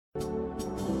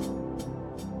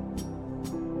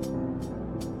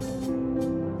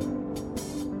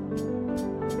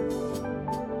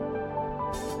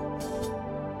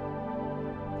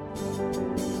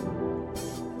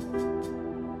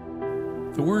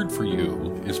Word for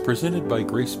You is presented by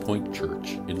Grace Point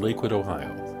Church in Lakewood,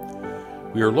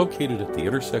 Ohio. We are located at the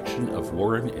intersection of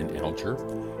Warren and Alger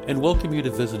and welcome you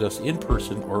to visit us in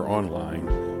person or online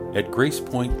at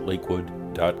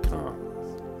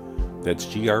gracepointlakewood.com. That's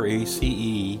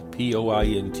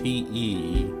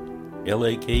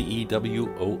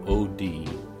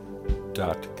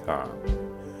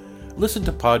GracePointLakewood.com. Listen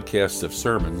to podcasts of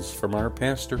sermons from our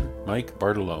pastor, Mike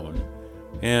Bartolone,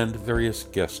 and various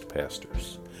guest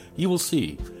pastors. You will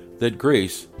see that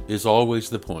grace is always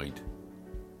the point,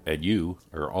 and you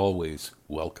are always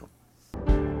welcome.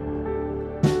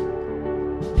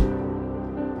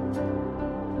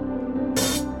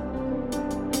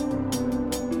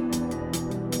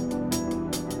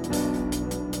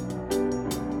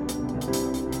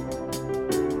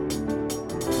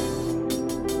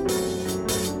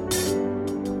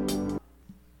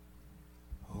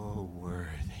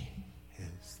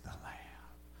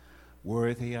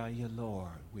 Worthy are you, Lord.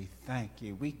 We thank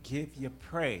you. We give you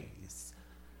praise.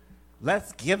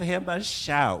 Let's give him a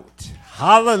shout.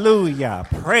 Hallelujah.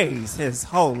 Praise his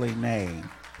holy name.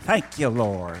 Thank you,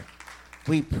 Lord.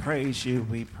 We praise you.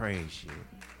 We praise you.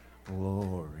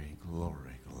 Glory,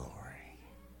 glory, glory.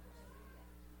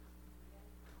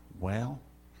 Well,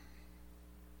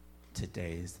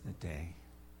 today's the day.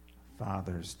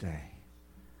 Father's Day.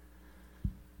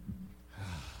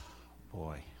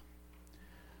 Boy.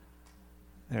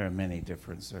 There are many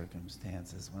different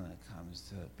circumstances when it comes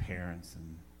to parents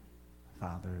and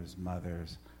fathers,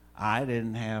 mothers. I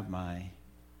didn't have my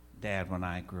dad when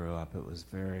I grew up. It was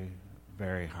very,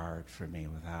 very hard for me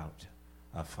without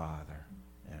a father,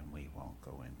 and we won't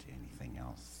go into anything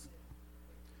else.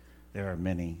 There are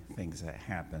many things that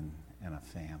happen in a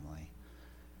family.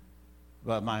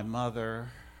 But my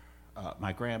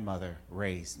grandmother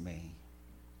raised me.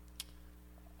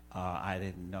 I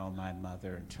didn't know my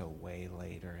mother until way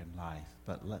later in life,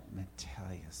 but let me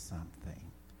tell you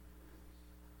something.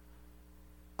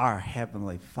 Our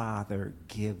Heavenly Father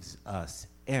gives us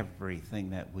everything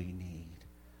that we need,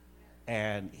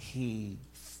 and He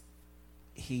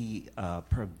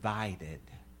provided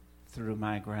through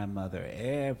my grandmother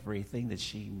everything that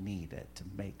she needed to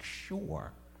make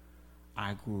sure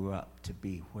I grew up to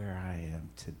be where I am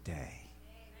today.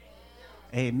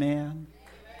 Amen.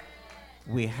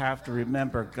 We have to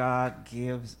remember God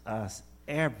gives us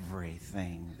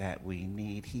everything that we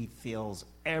need. He fills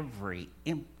every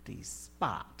empty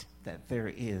spot that there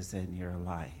is in your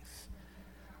life.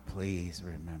 Please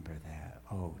remember that.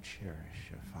 Oh, cherish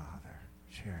your father.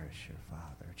 Cherish your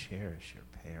father. Cherish your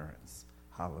parents.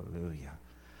 Hallelujah.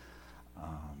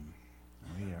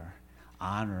 We are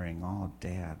honoring all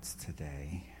dads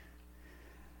today.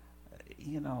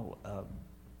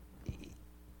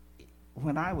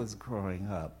 When I was growing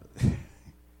up,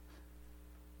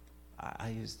 I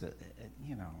used to,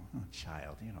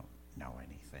 child, you don't know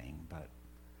anything, but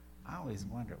I always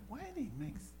wondered, why do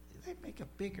they make a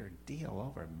bigger deal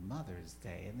over Mother's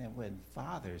Day, and then when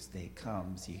Father's Day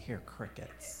comes, you hear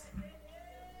crickets.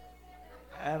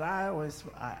 And I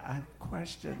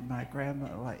questioned my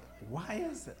grandma, like, why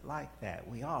is it like that?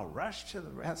 We all rush to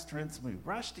the restaurants, we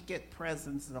rush to get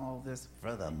presents and all this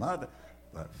for the mother.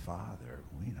 But Father,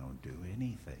 we don't do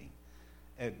anything.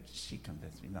 And she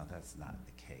convinced me, no, that's not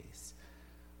the case.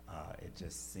 It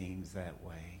just seems that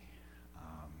way.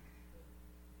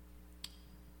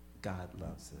 God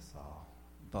loves us all.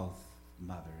 Both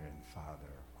mother and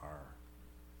father are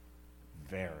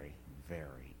very,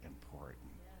 very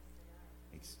important.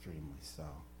 Extremely so.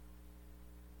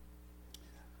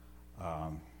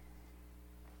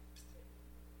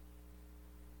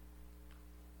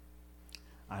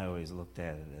 I always looked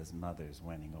at it as mothers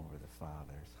winning over the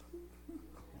fathers.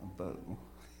 But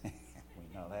we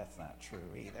know that's not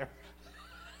true either.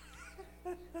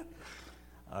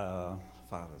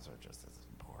 Fathers are just as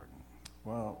important.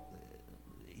 Well,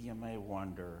 you may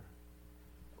wonder,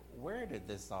 where did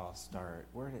this all start?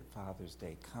 Where did Father's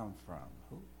Day come from?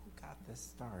 Who got this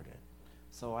started?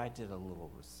 So I did a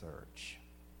little research.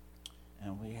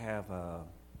 And we have a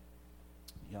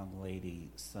young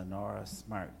lady, Sonora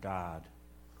Smart God,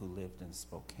 who lived in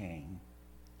Spokane,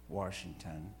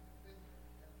 Washington,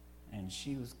 and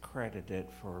she was credited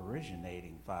for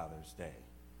originating Father's Day.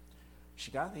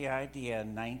 She got the idea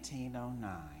in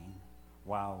 1909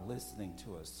 while listening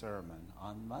to a sermon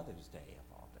on Mother's Day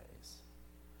of all days,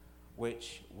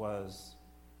 which was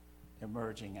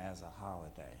emerging as a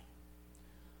holiday.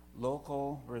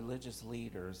 Local religious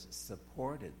leaders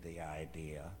supported the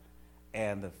idea,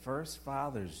 and the first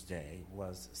Father's Day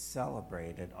was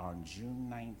celebrated on June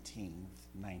 19th,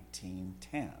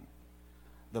 1910,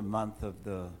 the month of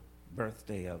the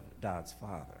birthday of God's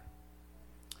Father.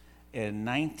 In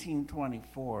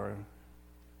 1924,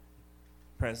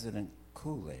 President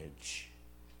Coolidge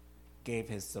gave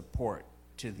his support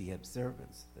to the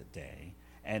observance of the day.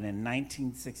 And in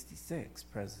 1966,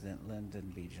 President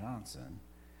Lyndon B. Johnson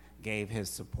gave his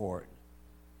support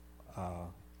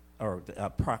or a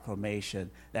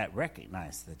proclamation that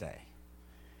recognized the day.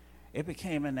 It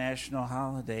became a national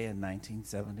holiday in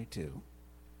 1972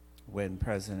 when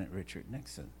President Richard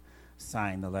Nixon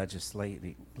signed the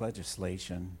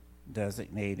legislation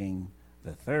designating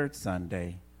the third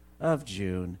Sunday of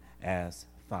June as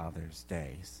Father's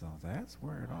Day. So that's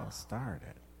where it all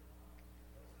started.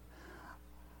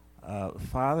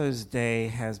 Father's Day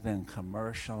has been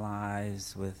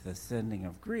commercialized with the sending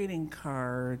of greeting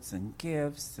cards and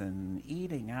gifts and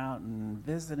eating out and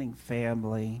visiting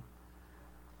family.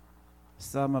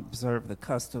 Some observe the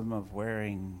custom of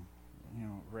wearing,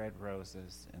 red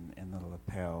roses in the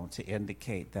lapel to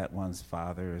indicate that one's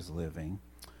father is living,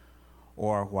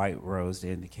 or a white rose to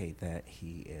indicate that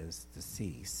he is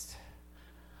deceased.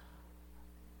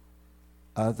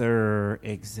 Other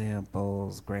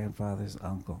examples, grandfathers,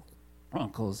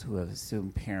 uncles who have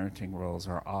assumed parenting roles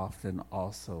are often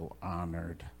also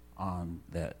honored on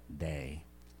that day.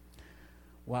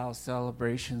 While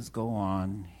celebrations go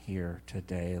on here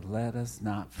today, let us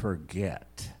not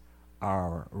forget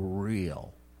our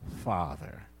real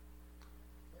Father.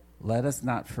 Let us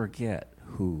not forget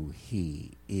who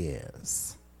He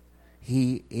is.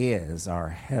 He is our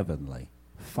heavenly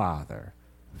Father,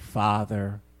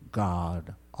 Father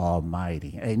God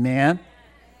Almighty. Amen?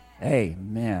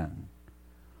 Amen.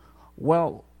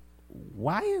 Well,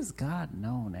 why is God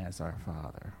known as our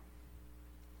Father?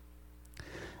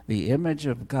 The image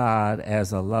of God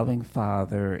as a loving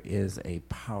Father is a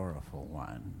powerful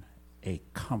one, a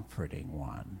comforting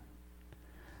one.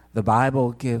 The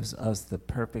Bible gives us the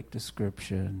perfect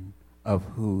description of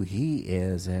who He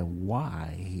is and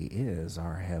why He is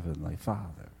our Heavenly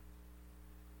Father.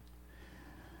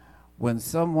 When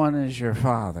someone is your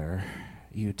father,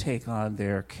 you take on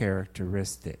their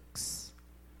characteristics,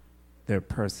 their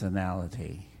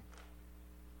personality.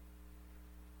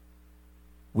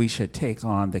 We should take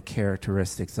on the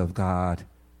characteristics of God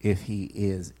if He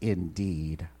is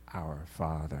indeed our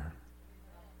Father.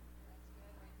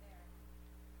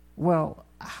 Well,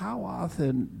 how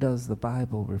often does the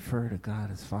Bible refer to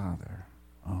God as Father?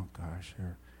 Oh gosh, there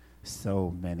are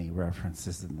so many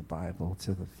references in the Bible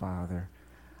to the Father.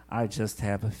 I just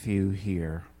have a few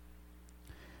here.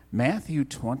 Matthew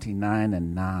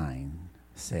 29:9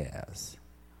 says,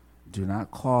 "Do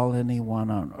not call anyone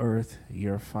on earth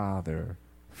your father,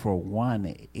 for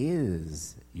one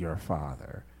is your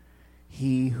Father,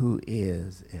 He who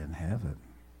is in heaven."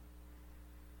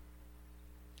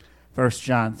 1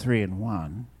 John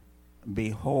 3:1,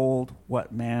 "Behold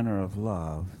what manner of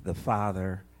love the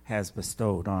Father has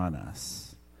bestowed on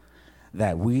us,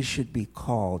 that we should be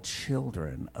called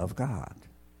children of God.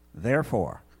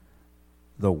 Therefore,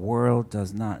 the world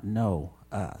does not know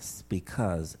us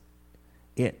because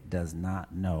it does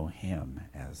not know Him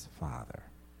as Father."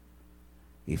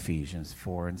 Ephesians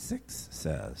 4:6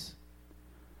 says,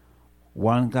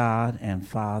 "One God and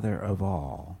Father of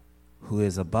all, who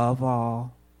is above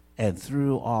all and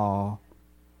through all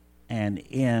and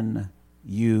in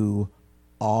you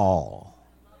all."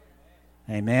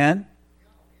 Amen?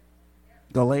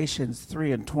 Galatians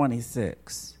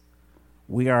 3:26,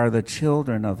 "We are the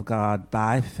children of God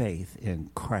by faith in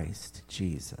Christ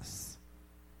Jesus."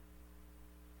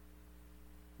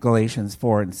 Galatians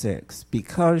 4:6,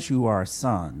 "Because you are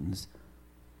sons,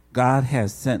 God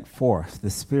has sent forth the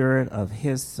Spirit of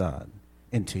His Son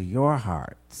into your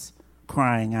hearts,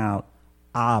 crying out,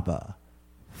 Abba,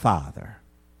 Father."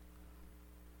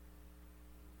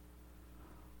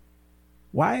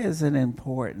 Why is it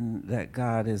important that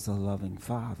God is a loving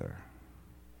Father?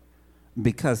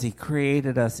 Because He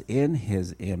created us in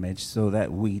His image so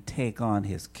that we take on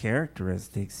His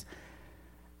characteristics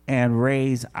and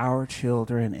raise our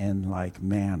children in like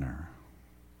manner.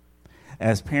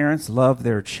 As parents love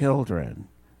their children,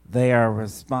 they are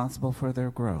responsible for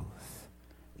their growth.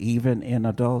 Even in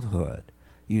adulthood,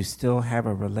 you still have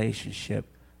a relationship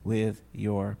with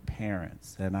your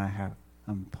parents. And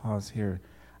I'm pause here.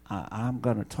 I'm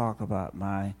going to talk about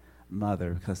my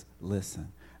mother because,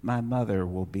 listen, my mother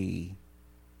will be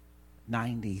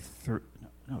 93.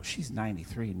 No, she's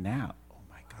 93 now. Oh,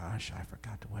 my gosh, I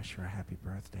forgot to wish her a happy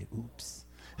birthday. Oops.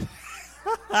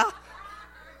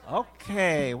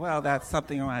 Okay, well, that's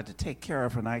something I have to take care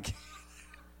of when I get.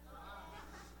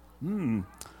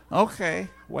 Okay,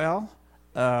 well,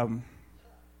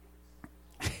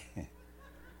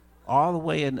 all the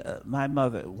way in my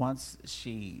mother, once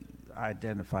she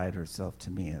identified herself to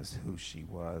me as who she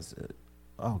was.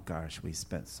 Oh gosh, we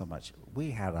spent so much.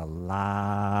 We had a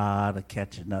lot of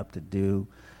catching up to do,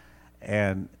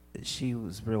 and she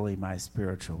was really my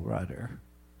spiritual rudder.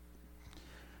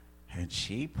 And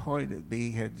she pointed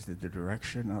me into the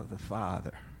direction of the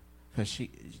Father, because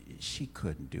she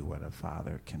couldn't do what a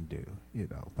father can do,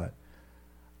 but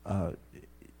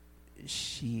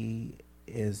she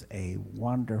is a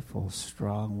wonderful,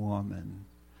 strong woman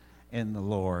in the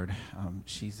Lord.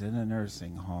 She's in a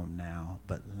nursing home now,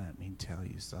 but let me tell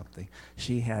you something.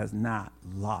 She has not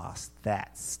lost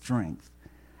that strength.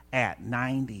 At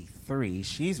 93,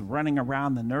 she's running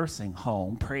around the nursing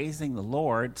home, praising the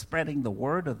Lord, spreading the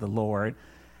word of the Lord,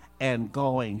 and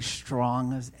going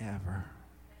strong as ever.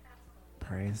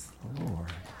 Praise the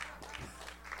Lord.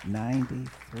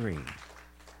 93.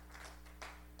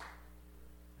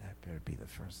 That better be the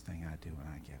first thing I do when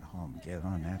I get home. Get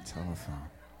on that telephone.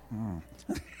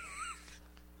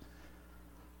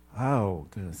 Oh,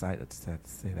 goodness, I just had to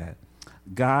say that.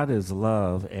 God is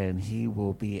love, and he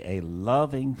will be a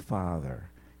loving Father.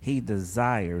 He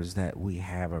desires that we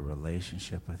have a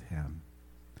relationship with him.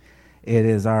 It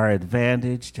is our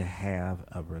advantage to have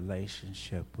a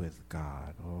relationship with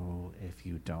God. Oh, if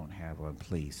you don't have one,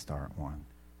 please start one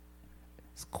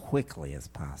as quickly as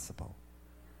possible.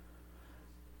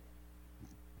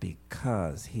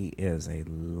 Because he is a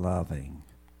loving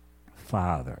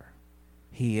Father.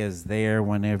 He is there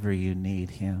whenever you need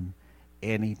him,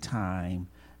 anytime,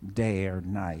 day or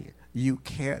night. You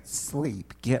can't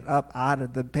sleep. Get up out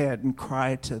of the bed and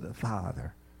cry to the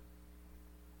Father.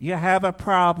 You have a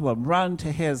problem, run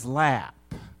to his lap.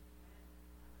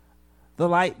 The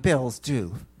light bills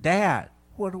due. Dad,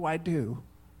 what do I do?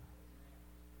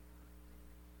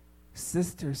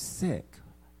 Sister's sick.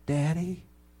 Daddy,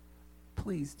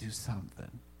 please do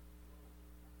something.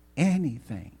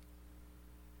 Anything.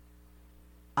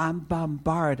 I'm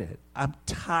bombarded. I'm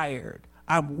tired.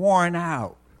 I'm worn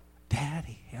out.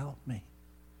 Daddy, help me.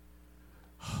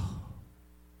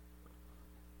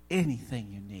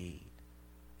 Anything you need,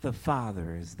 the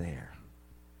Father is there.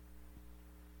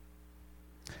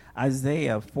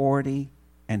 Isaiah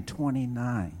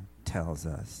 40:29 tells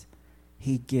us,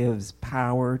 he gives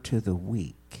power to the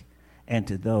weak and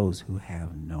to those who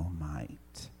have no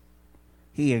might.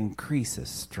 He increases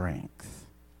strength.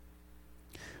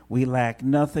 We lack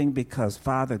nothing because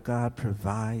Father God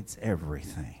provides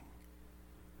everything.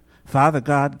 Father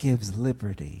God gives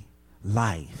liberty,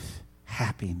 life,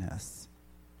 happiness.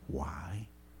 Why?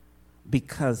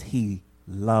 Because he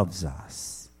loves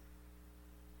us.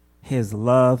 His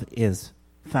love is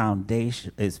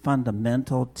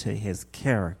fundamental to his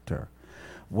character,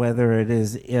 whether it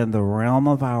is in the realm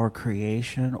of our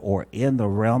creation or in the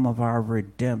realm of our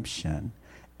redemption.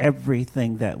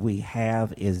 Everything that we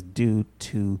have is due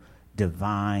to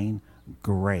divine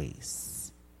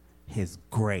grace. His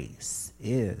grace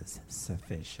is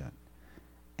sufficient.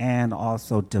 And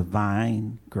also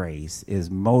divine grace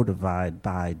is motivated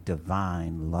by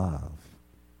divine love.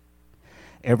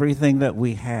 Everything that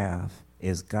we have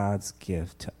is God's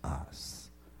gift to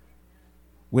us,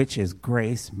 which is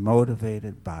grace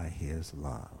motivated by his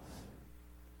love.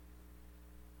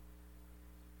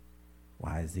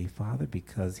 Why is he Father?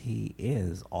 Because he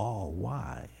is all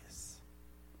wise.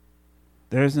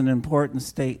 There's an important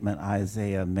statement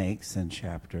Isaiah makes in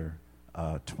chapter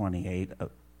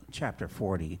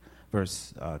 40,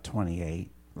 verse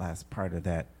 28. Last part of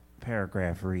that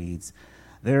paragraph reads,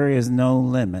 there is no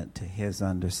limit to his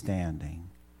understanding.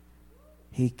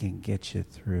 He can get you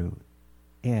through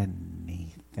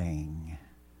anything.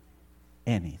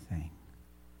 Anything.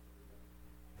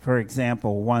 For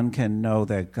example, one can know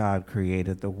that God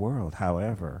created the world.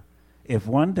 However, if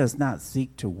one does not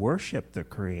seek to worship the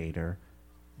Creator,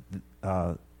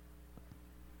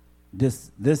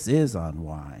 this is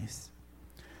unwise.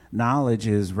 Knowledge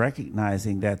is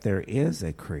recognizing that there is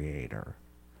a Creator.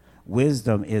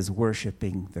 Wisdom is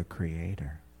worshiping the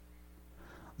Creator.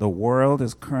 The world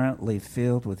is currently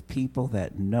filled with people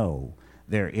that know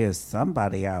there is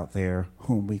somebody out there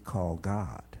whom we call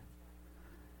God.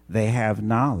 They have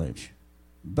knowledge,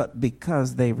 but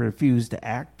because they refuse to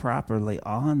act properly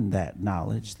on that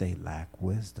knowledge, they lack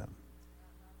wisdom.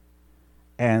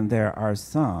 And there are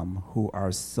some who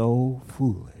are so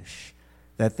foolish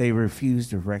that they refuse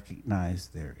to recognize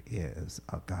there is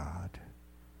a God.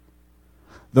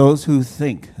 Those who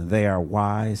think they are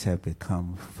wise have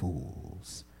become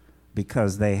fools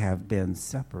because they have been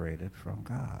separated from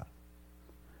God.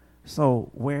 So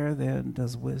where then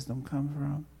does wisdom come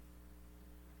from?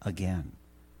 Again,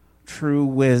 true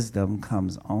wisdom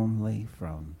comes only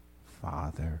from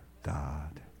Father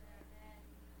God.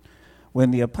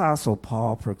 When the Apostle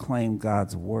Paul proclaimed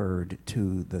God's word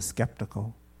to the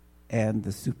skeptical and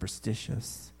the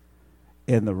superstitious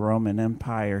in the Roman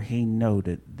Empire, he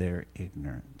noted their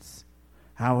ignorance.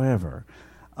 However,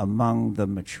 among the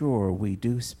mature, we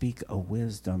do speak a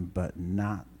wisdom, but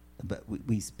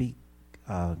we speak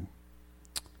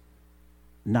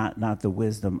not the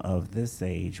wisdom of this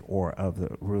age or of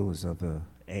the rulers of the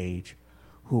age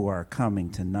who are coming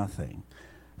to nothing.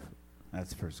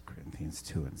 That's 1 Corinthians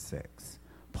 2 and 6.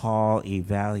 Paul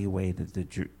evaluated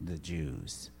the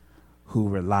Jews who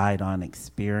relied on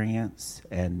experience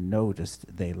and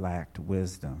noticed they lacked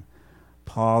wisdom.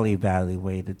 Paul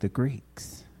evaluated the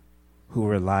Greeks who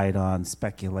relied on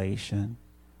speculation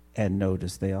and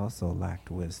noticed they also lacked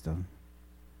wisdom.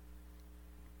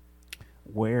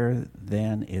 Where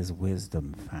then is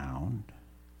wisdom found?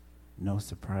 No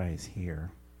surprise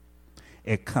here.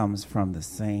 It comes from the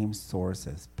same source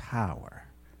as power,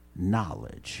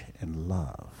 knowledge, and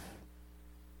love.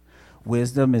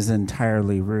 Wisdom is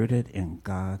entirely rooted in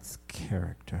God's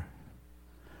character.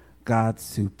 God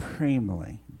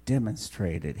supremely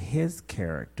demonstrated his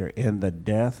character in the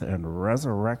death and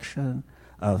resurrection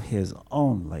of his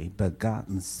only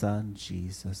begotten Son,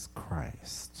 Jesus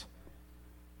Christ.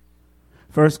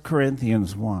 1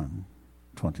 Corinthians 1,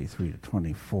 23 to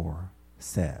 24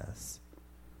 says,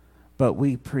 "But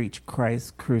we preach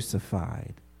Christ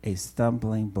crucified, a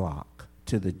stumbling block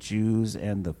to the Jews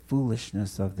and the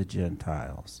foolishness of the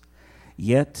Gentiles.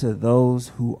 Yet to those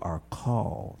who are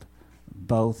called,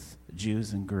 both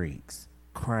Jews and Greeks,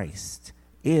 Christ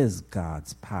is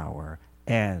God's power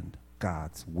and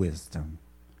God's wisdom."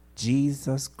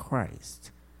 Jesus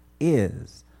Christ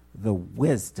is the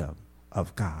wisdom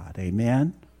of God.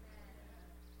 Amen?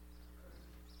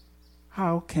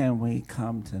 How can we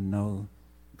come to know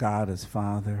God as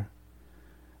Father?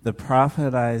 The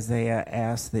prophet Isaiah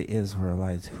asked the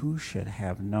Israelites, who should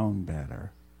have known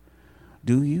better?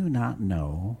 Do you not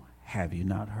know? Have you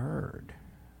not heard?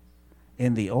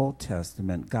 In the Old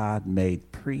Testament, God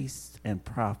made priests and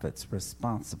prophets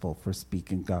responsible for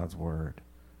speaking God's word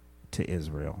to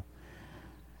Israel.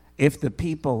 If the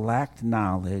people lacked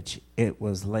knowledge, it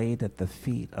was laid at the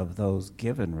feet of those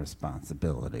given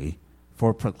responsibility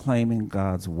for proclaiming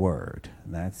God's word.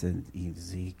 That's in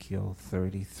Ezekiel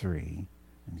 33.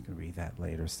 And you can read that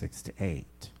later, 6 to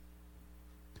 8.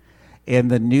 In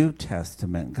the New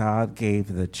Testament, God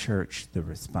gave the church the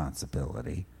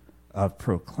responsibility of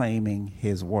proclaiming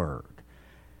his word.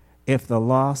 If the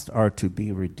lost are to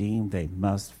be redeemed, they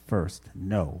must first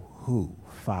know who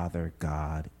Father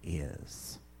God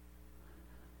is.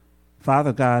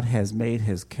 Father God has made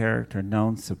his character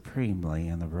known supremely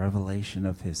in the revelation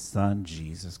of his Son,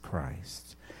 Jesus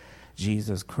Christ.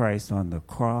 Jesus Christ on the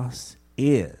cross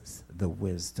is the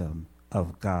wisdom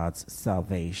of God's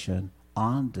salvation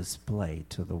on display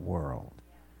to the world.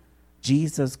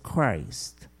 Jesus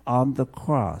Christ on the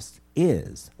cross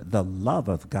is the love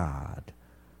of God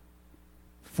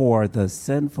for the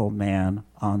sinful man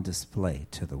on display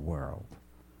to the world.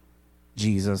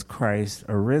 Jesus Christ,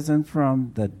 arisen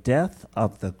from the death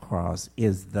of the cross,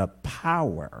 is the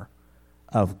power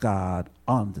of God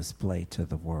on display to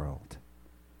the world.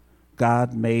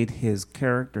 God made his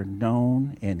character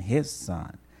known in his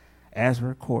Son, as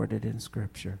recorded in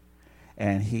Scripture,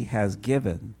 and he has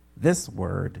given this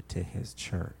word to his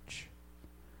church.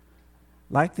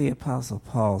 Like the Apostle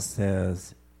Paul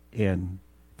says in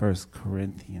 1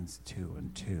 Corinthians 2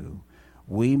 and 2,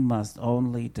 we must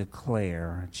only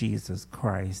declare Jesus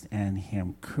Christ and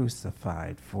him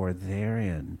crucified, for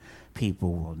therein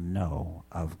people will know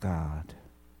of God.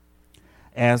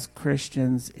 As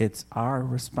Christians, it's our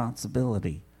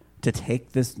responsibility to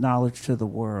take this knowledge to the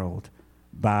world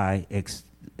by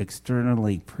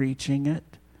externally preaching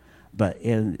it, but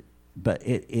it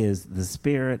is the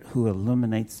Spirit who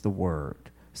illuminates the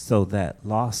word so that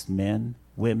lost men,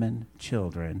 women,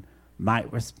 children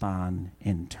might respond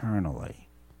internally.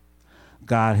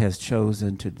 God has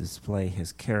chosen to display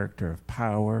his character of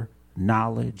power,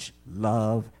 knowledge,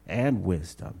 love, and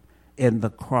wisdom in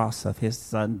the cross of his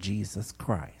Son, Jesus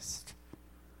Christ.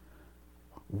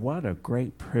 What a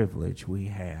great privilege we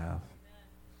have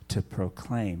to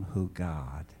proclaim who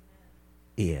God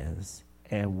is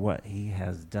and what he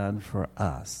has done for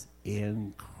us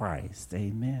in Christ.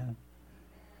 Amen.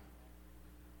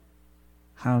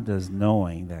 How does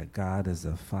knowing that God is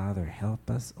a Father help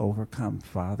us overcome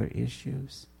father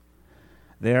issues?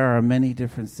 There are many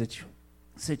different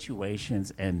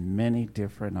situations and many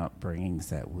different upbringings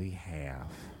that we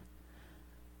have.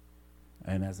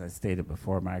 And as I stated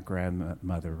before, my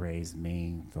grandmother raised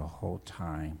me the whole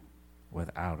time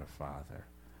without a father.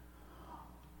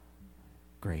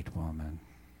 Great woman.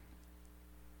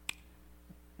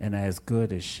 And as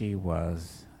good as she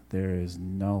was, there is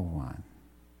no one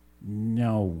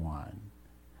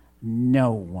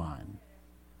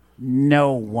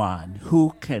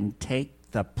who can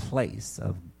take the place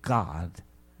of God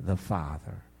the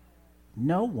Father.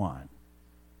 No one.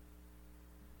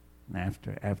 And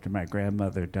after my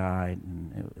grandmother died,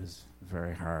 and it was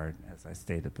very hard, as I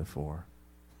stated before,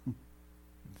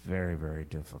 very, very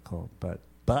difficult, but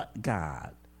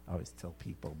God. I always tell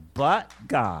people, but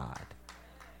God.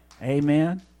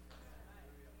 Amen.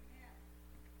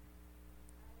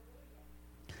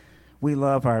 We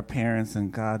love our parents,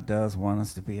 and God does want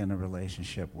us to be in a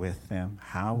relationship with them.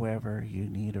 However, you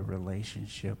need a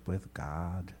relationship with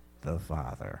God the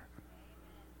Father.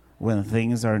 When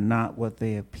things are not what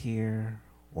they appear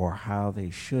or how they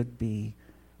should be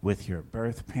with your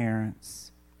birth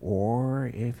parents,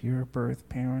 or if your birth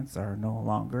parents are no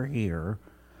longer here,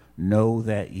 know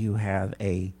that you have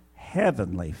a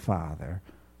heavenly Father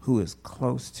who is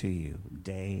close to you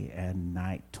day and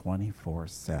night,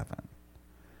 24/7.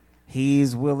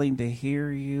 He's willing to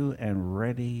hear you and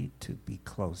ready to be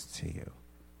close to you.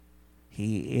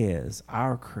 He is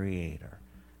our Creator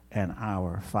and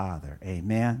our Father.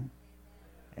 Amen?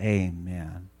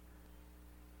 Amen.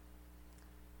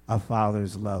 A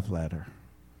father's love letter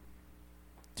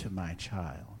to my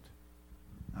child.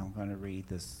 I'm going to read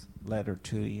this letter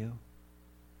to you.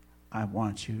 I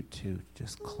want you to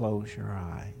just close your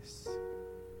eyes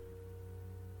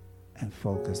and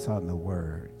focus on the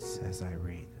words as I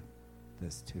read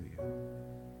this to you.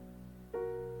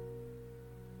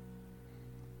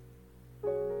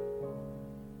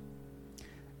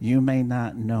 You may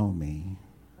not know me,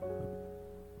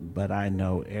 but I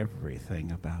know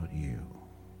everything about you.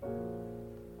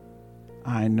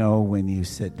 I know when you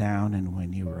sit down and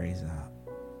when you raise up.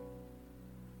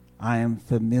 I am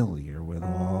familiar with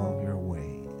all your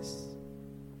ways.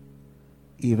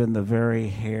 Even the very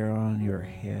hair on your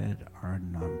head are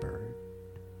numbered.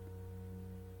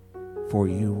 For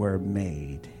you were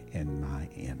made in my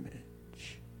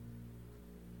image.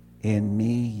 In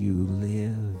me you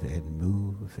live and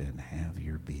move and have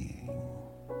your being.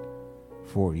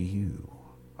 For you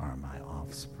are my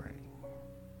offspring.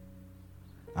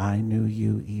 I knew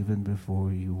you even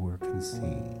before you were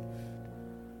conceived.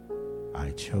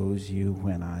 I chose you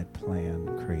when I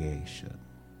planned creation.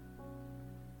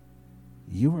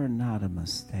 You are not a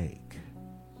mistake,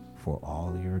 for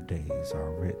all your days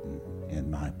are written in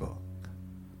my book.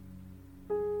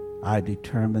 I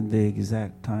determined the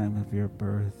exact time of your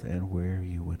birth and where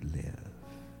you would live.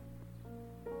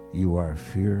 You are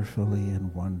fearfully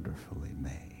and wonderfully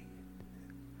made.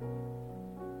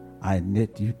 I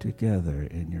knit you together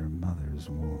in your mother's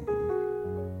womb.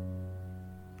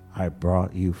 I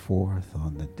brought you forth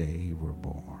on the day you were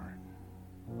born.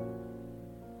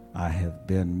 I have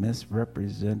been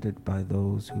misrepresented by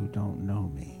those who don't know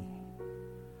me.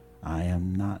 I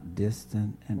am not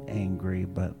distant and angry,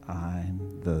 but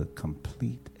I'm the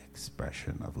complete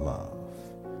expression of love.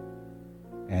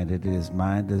 And it is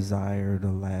my desire to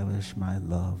lavish my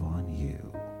love on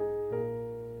you,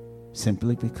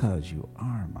 simply because you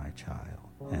are my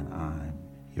child and I'm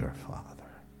your father.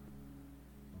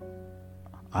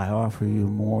 I offer you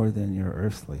more than your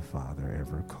earthly father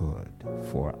ever could,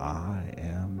 for I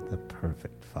am the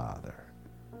perfect father.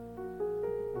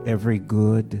 Every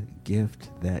good gift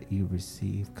that you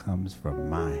receive comes from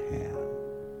my hand.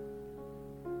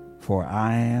 For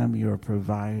I am your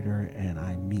provider and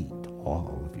I meet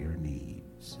all of your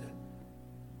needs.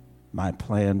 My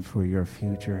plan for your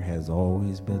future has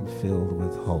always been filled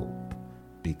with hope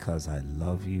because I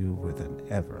love you with an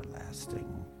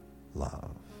everlasting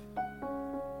love.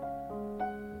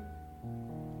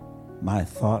 My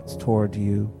thoughts toward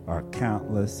you are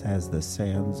countless as the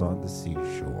sands on the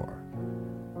seashore,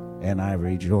 and I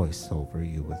rejoice over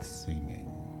you with singing.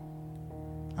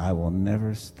 I will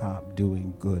never stop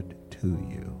doing good to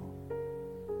you,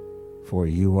 for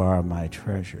you are my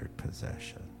treasured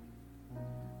possession.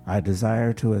 I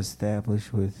desire to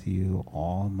establish with you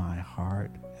all my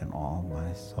heart and all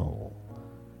my soul,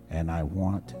 and I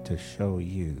want to show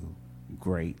you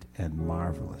great and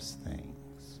marvelous things.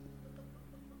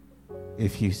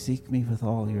 If you seek me with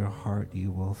all your heart,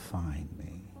 you will find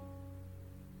me.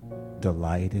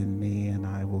 Delight in me, and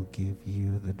I will give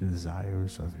you the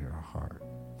desires of your heart.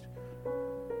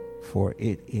 For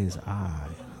it is I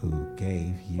who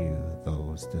gave you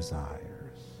those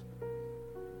desires.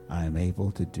 I am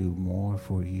able to do more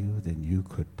for you than you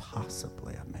could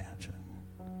possibly imagine.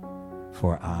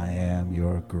 For I am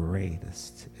your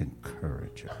greatest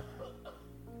encourager.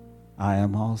 I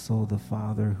am also the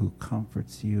Father who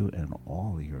comforts you in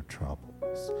all your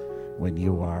troubles, When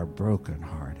you are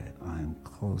brokenhearted, I am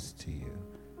close to you.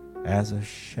 As a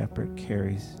shepherd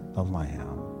carries a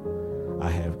lamb, I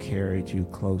have carried you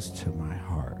close to my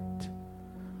heart.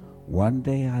 One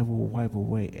day I will wipe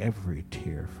away every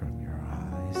tear from your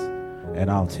eyes, and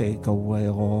I'll take away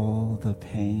all the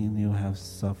pain you have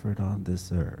suffered on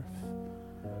this earth.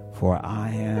 For I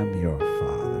am your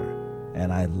Father,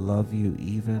 and I love you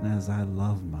even as I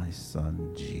love my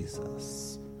Son,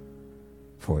 Jesus.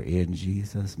 For in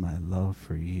Jesus my love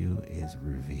for you is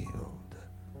revealed.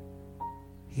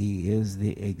 He is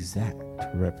the exact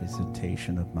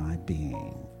representation of my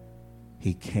being.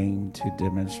 He came to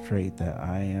demonstrate that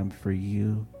I am for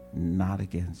you, not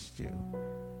against you,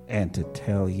 and to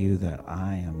tell you that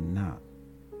I am not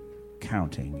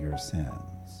counting your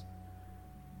sins.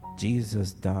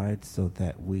 Jesus died so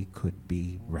that we could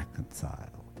be reconciled.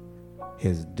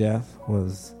 His death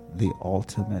was the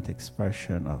ultimate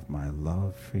expression of my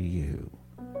love for you.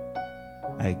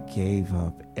 I gave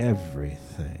up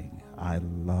everything I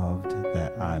loved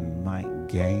that I might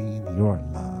gain your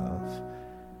love.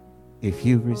 If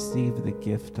you receive the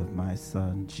gift of my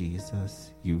Son,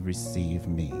 Jesus, you receive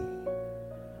me.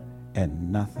 And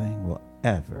nothing will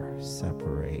ever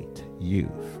separate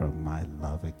you from my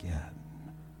love again.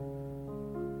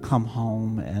 Come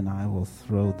home and I will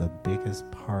throw the biggest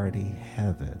party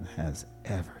heaven has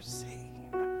ever seen.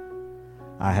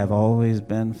 I have always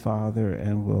been Father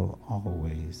and will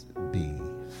always be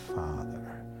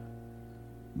Father.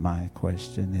 My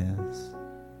question is,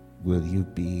 will you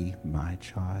be my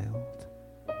child?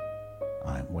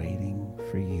 I'm waiting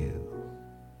for you.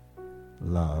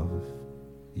 Love,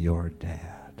 your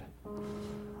dad.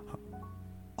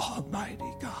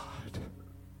 Almighty God.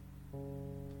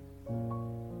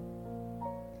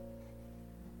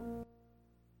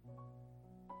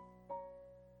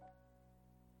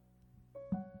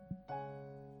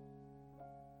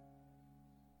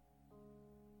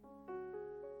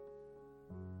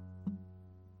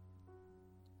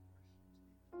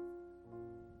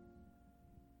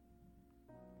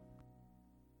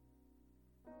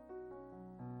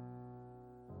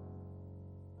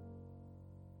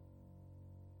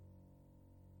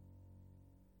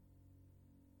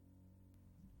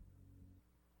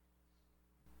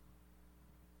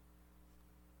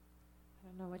 I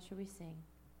don't know, what should we sing?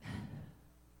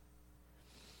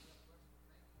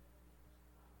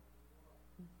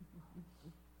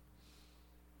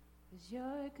 'Cause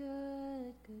you're a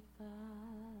good, good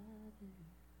Father.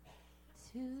 It's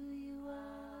who you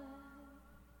are.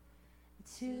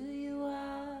 It's who you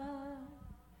are.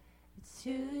 It's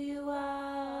who you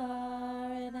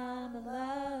are. And I'm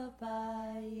loved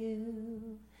by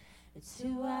you. It's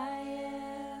who I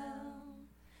am.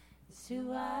 It's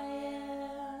who I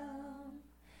am.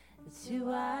 It's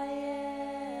who I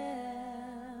am.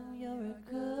 You're a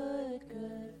good,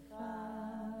 good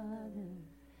Father.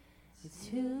 It's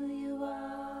who you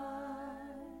are.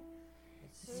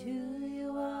 It's who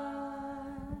you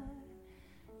are.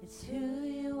 It's who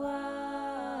you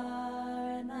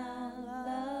are. And I'm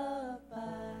loved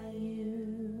by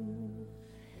you.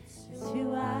 It's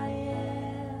who I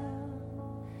am.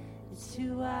 It's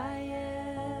who I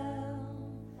am.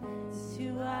 It's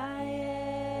who I am.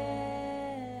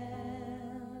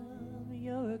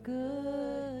 You're a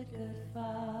good, good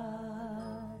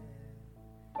Father.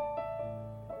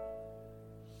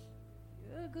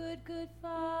 You're a good, good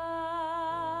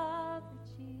Father,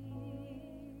 Jesus.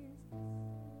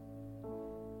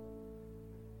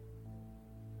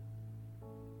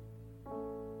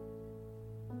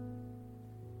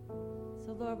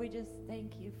 So, Lord, we just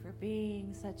thank you for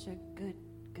being such a good,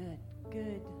 good,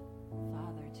 good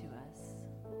Father to us.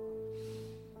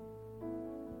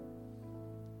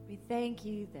 We thank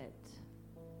you that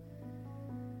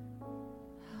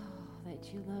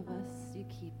you love us, you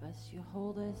keep us, you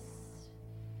hold us,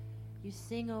 you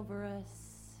sing over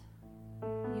us,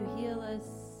 you heal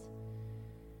us,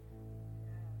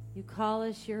 you call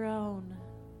us your own,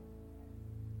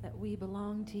 that we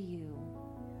belong to you.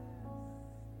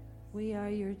 We are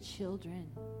your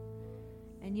children,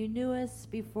 and you knew us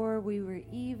before we were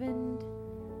even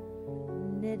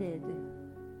knitted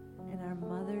in our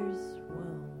mother's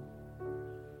womb.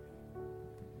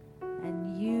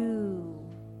 And you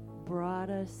brought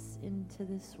us into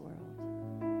this world.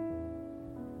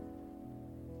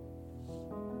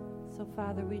 So,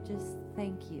 Father, we just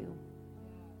thank you.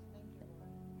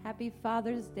 Happy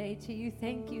Father's Day to you.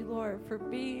 Thank you, Lord, for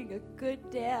being a good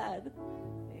dad.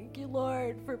 Thank you,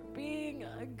 Lord, for being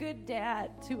a good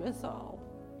dad to us all.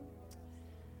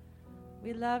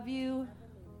 We love you,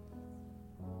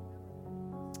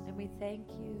 and we thank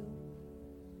you.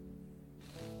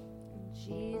 In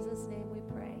Jesus' name we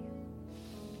pray.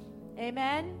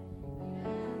 Amen.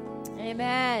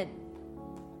 Amen.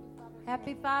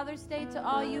 Happy Father's Day to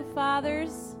all you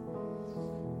fathers.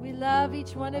 We love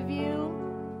each one of you.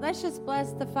 Let's just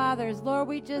bless the fathers. Lord,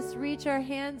 we just reach our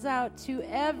hands out to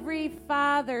every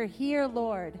father here,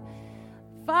 Lord.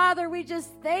 Father, we just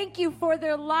thank you for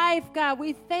their life, God.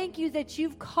 We thank you that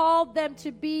you've called them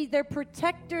to be their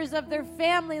protectors of their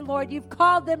family, Lord. You've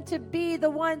called them to be the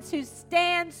ones who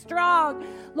stand strong,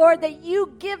 Lord, that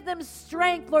you give them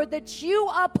strength, Lord, that you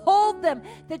uphold them,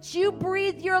 that you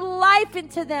breathe your life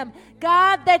into them.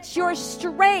 God, that's your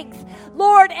strength,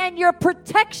 Lord, and your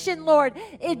protection, Lord.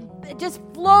 It just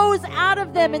flows out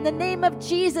of them in the name of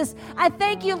Jesus. I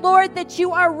thank you, Lord, that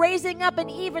you are raising up an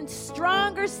even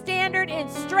stronger standard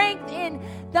and strength in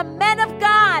the men of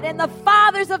God and the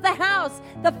fathers of the house,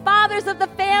 the fathers of the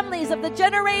families, of the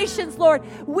generations, Lord.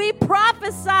 We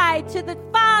prophesy to the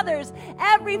fathers,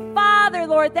 every father,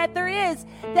 Lord, that there is,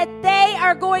 that they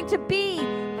are going to be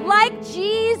like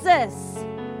Jesus,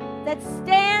 that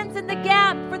stands in the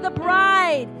gap for the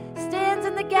bride, stands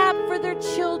in the gap for their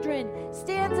children,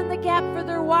 stands in the gap for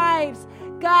their wives.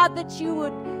 God, that you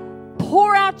would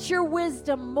pour out your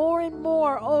wisdom more and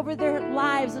more over their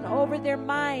lives and over their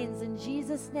minds in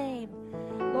Jesus' name.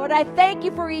 Lord, I thank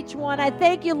you for each one. I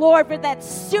thank you, Lord, for that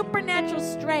supernatural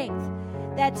strength,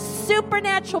 that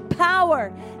supernatural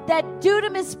power, that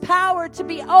dunamis power to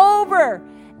be over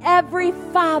every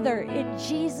father. In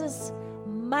Jesus'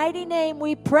 mighty name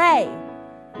we pray.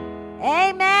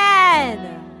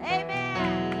 Amen.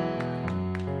 Amen.